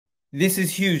This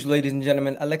is huge, ladies and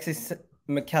gentlemen. Alexis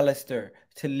Mac Allister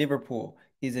to Liverpool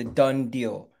is a done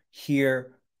deal.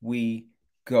 Here we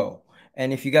go.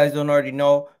 And if you guys don't already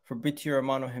know, Fabrizio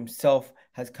Romano himself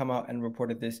has come out and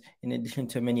reported this in addition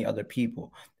to many other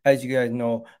people. As you guys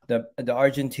know, the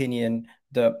Argentinian,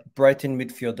 the Brighton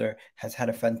midfielder, has had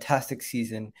a fantastic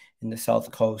season in the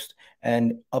South Coast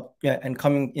and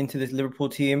coming into this Liverpool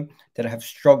team that have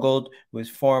struggled with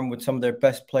form with some of their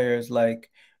best players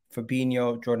like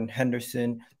Fabinho, Jordan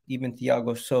Henderson, even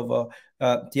Thiago Silva,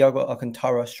 Thiago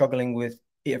Alcantara struggling with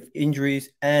injuries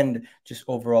and just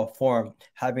overall form,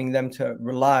 having them to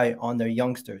rely on their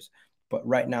youngsters. But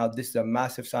right now, this is a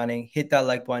massive signing. Hit that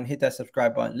like button, hit that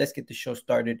subscribe button. Let's get the show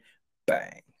started.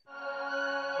 Bang.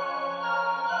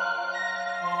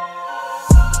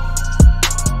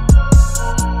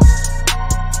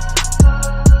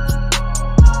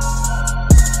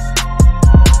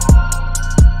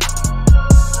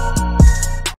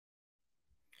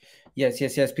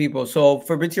 Yes, people. So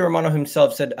Fabrizio Romano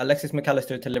himself said, Alexis Mac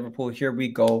Allister to Liverpool, here we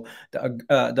go.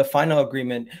 The final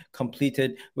agreement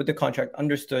completed with the contract,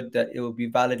 understood that it will be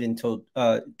valid until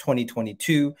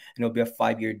 2022, and it'll be a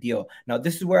 5-year deal. Now,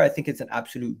 this is where I think it's an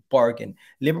absolute bargain.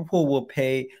 Liverpool will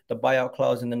pay the buyout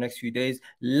clause in the next few days,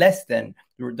 less than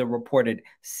the reported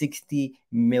 £60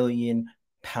 million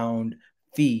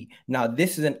fee. Now,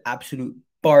 this is an absolute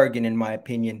bargain in my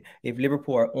opinion if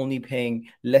Liverpool are only paying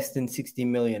less than 60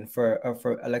 million for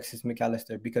Alexis Mac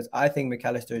Allister, because I think Mac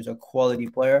Allister is a quality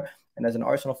player, and as an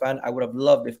Arsenal fan I would have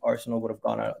loved if Arsenal would have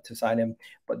gone out to sign him.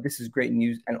 But this is great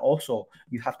news, and also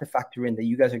you have to factor in that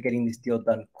you guys are getting this deal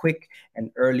done quick and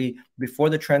early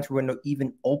before the transfer window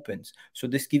even opens, so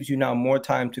this gives you now more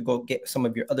time to go get some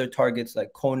of your other targets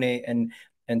like Kone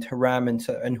and Haram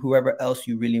and whoever else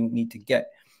you really need to get.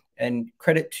 And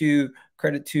credit to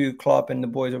Klopp and the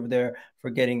boys over there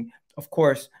for getting, of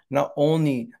course, not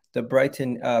only the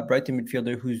Brighton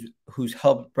midfielder who's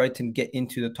helped Brighton get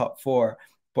into the top 4,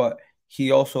 but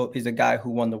he also is a guy who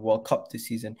won the World Cup this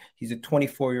season. He's a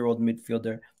 24-year-old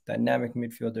midfielder, dynamic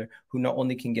midfielder, who not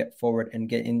only can get forward and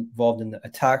get involved in the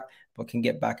attack, but can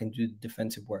get back and do the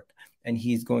defensive work. And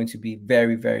he's going to be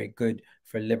very, very good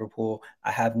for Liverpool.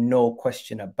 I have no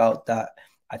question about that.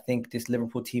 I think this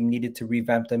Liverpool team needed to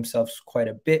revamp themselves quite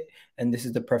a bit, and this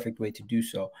is the perfect way to do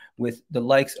so. With the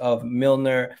likes of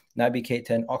Milner, Naby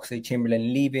Keita, and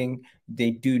Oxlade-Chamberlain leaving, they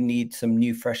do need some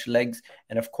new, fresh legs,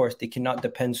 and of course, they cannot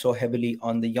depend so heavily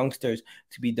on the youngsters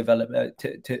to be developed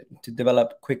to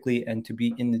develop quickly and to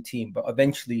be in the team. But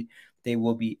eventually, they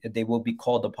will be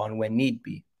called upon when need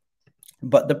be.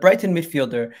 But the Brighton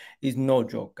midfielder is no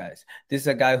joke, guys. This is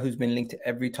a guy who's been linked to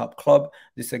every top club.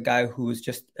 This is a guy who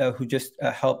just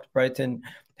helped Brighton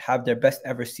have their best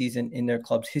ever season in their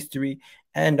club's history,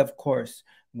 and of course,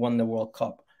 won the World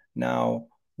Cup. Now,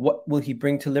 what will he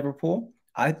bring to Liverpool?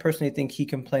 I personally think he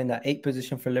can play in that 8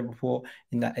 position for Liverpool,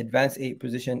 in that advanced 8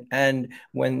 position. And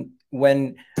when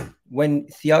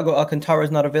Thiago Alcantara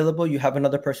is not available, you have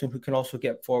another person who can also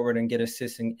get forward and get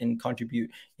assists and contribute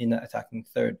in that attacking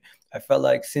third. I felt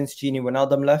like since Gini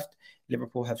Wijnaldum left,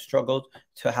 Liverpool have struggled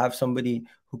to have somebody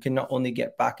who can not only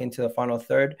get back into the final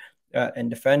third and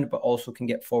defend, but also can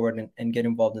get forward and get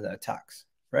involved in the attacks.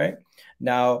 Right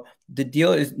now, the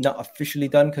deal is not officially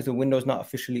done because the window is not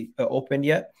officially opened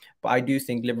yet. But I do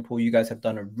think Liverpool, you guys have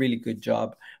done a really good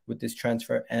job with this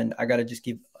transfer, and I gotta just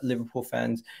give Liverpool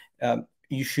fans,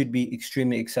 you should be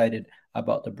extremely excited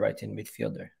about the Brighton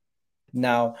midfielder.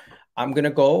 Now, I'm going to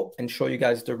go and show you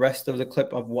guys the rest of the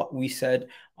clip of what we said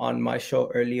on my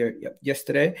show earlier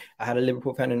yesterday. I had a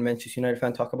Liverpool fan and a Manchester United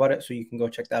fan talk about it, so you can go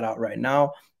check that out right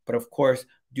now. But of course,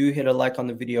 do hit a like on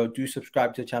the video. Do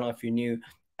subscribe to the channel if you're new.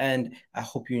 And I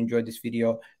hope you enjoyed this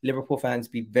video. Liverpool fans,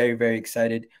 be very, very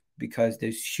excited because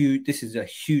this is a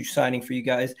huge signing for you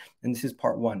guys. And this is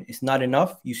part 1. It's not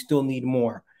enough. You still need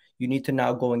more. You need to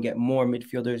now go and get more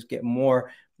midfielders, get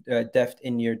more depth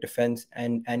in your defense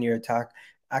and your attack.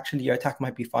 Actually, your attack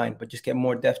might be fine, but just get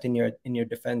more depth in your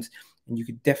defense, and you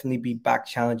could definitely be back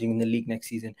challenging in the league next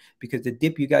season, because the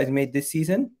dip you guys made this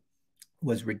season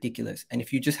was ridiculous. And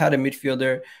if you just had a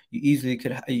midfielder,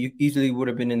 you easily would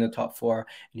have been in the top 4.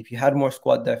 And if you had more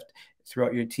squad depth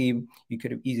throughout your team, you could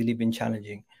have easily been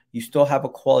challenging. You still have a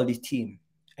quality team,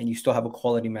 and you still have a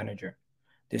quality manager.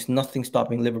 There's nothing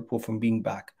stopping Liverpool from being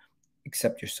back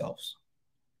except yourselves.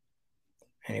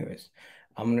 Anyways,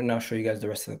 I'm going to now show you guys the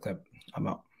rest of the clip. I'm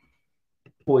out.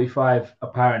 45,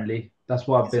 apparently. That's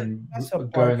what I've been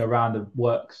going around the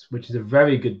works, which is a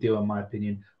very good deal in my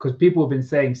opinion, because people have been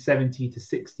saying 70 to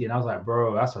 60, and I was like,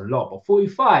 bro, that's a lot. But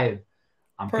 45,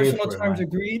 I'm personal terms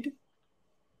agreed.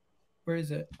 Where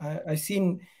is it? I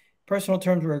seen personal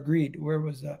terms were agreed. Where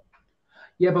was that?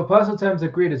 Yeah, but personal terms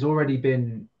agreed has already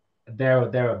been there or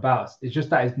thereabouts. It's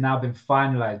just that it's now been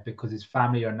finalized because his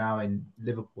family are now in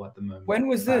Liverpool at the moment. When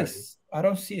was Apparently. this? I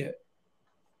don't see it.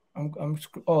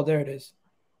 Oh, there it is.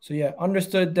 So yeah,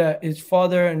 understood that his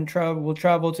father and will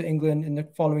travel to England in the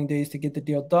following days to get the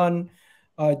deal done.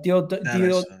 Deal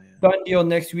done deal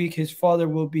next week. His father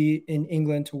will be in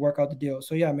England to work out the deal.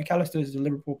 So yeah, Mac Allister is a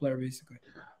Liverpool player basically.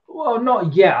 Well,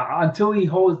 not yet. Until he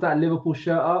holds that Liverpool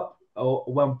shirt up, or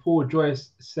when Paul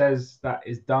Joyce says that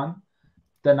is done,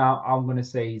 then I'm going to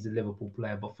say he's a Liverpool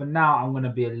player. But for now, I'm going to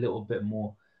be a little bit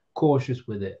more cautious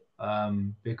with it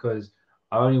because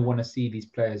I only want to see these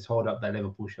players hold up that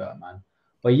Liverpool shirt, man.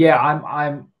 But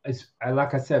yeah, it's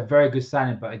like I said, very good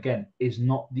signing. But again, it's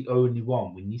not the only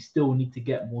one. We still need to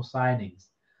get more signings.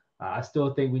 I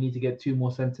still think we need to get 2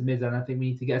 more centre mids, and I think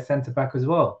we need to get a centre back as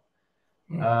well.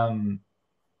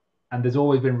 And there's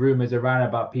always been rumors around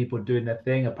about people doing their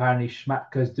thing. Apparently,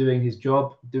 Schmatka's doing his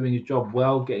job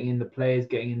well, getting in the players,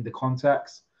 getting in the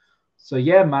contacts. So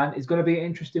yeah, man, it's going to be an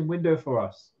interesting window for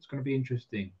us. It's going to be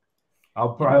interesting. I'm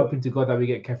hoping to God that we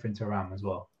get Kefren Turam as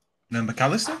well. The Mac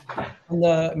Allister?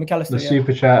 The Mac Allister, the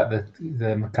super chat,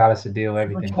 the Mac Allister deal,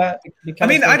 everything. I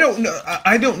mean, I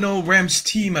don't know Ram's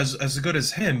team as good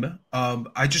as him.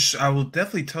 I will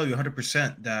definitely tell you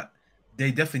 100% that they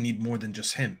definitely need more than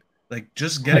just him. Like,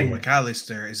 just getting Mac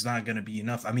Allister is not going to be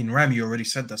enough. I mean, Ram, you already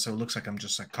said that, so it looks like I'm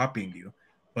just like copying you.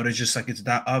 But it's just like it's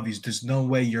that obvious. There's no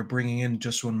way you're bringing in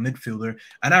just one midfielder.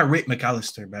 And I rate Mac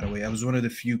Allister, by the way. I was one of the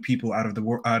few people after the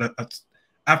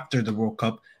World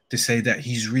Cup to say that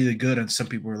he's really good. And some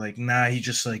people were like, nah,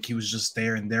 he was just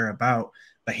there and thereabout.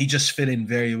 But he just fit in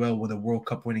very well with a World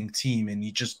Cup winning team, and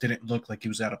he just didn't look like he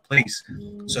was out of place.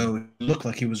 So it looked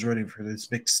like he was ready for this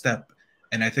big step.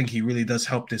 And I think he really does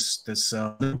help this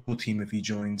Liverpool team if he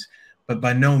joins. But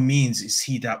by no means is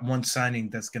he that one signing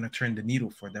that's going to turn the needle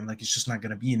for them. Like, it's just not going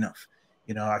to be enough.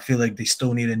 You know, I feel like they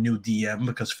still need a new DM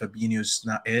because Fabinho's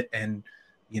not it. And,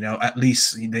 you know, at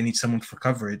least they need someone for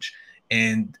coverage.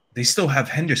 And they still have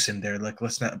Henderson there. Like,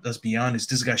 let's be honest.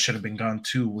 This guy should have been gone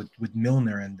too with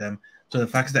Milner and them. So the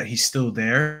fact that he's still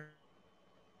there,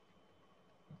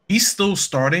 he's still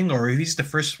starting, or if he's the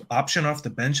first option off the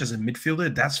bench as a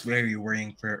midfielder, that's very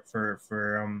worrying for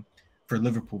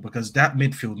Liverpool, because that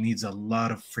midfield needs a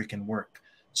lot of freaking work.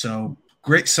 So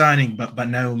great signing, but by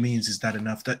no means is that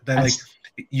enough. That like,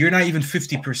 you're not even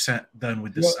 50% done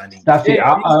with this signing. Staffy,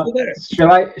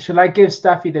 shall I give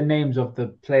Staffy the names of the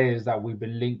players that we've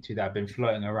been linked to that have been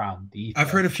floating around? I've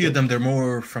heard a few of them. They're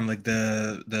more from like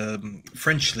the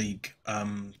French league.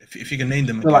 If you can name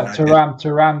them, so like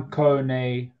Turam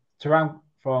Kone. Turam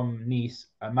from Nice,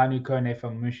 Manu Kone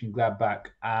from Mönchengladbach,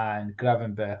 and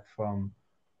Gravenberch from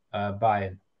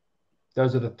Bayern.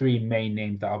 Those are the 3 main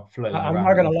names that are floating around. I'm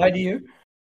not going to lie to you.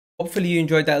 Hopefully you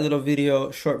enjoyed that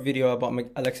little short video about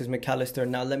Alexis Mac Allister.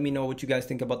 Now let me know what you guys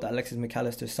think about the Alexis Mac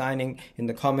Allister signing in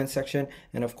the comments section.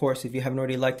 And of course, if you haven't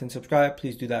already liked and subscribed,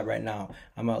 please do that right now.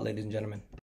 I'm out, ladies and gentlemen.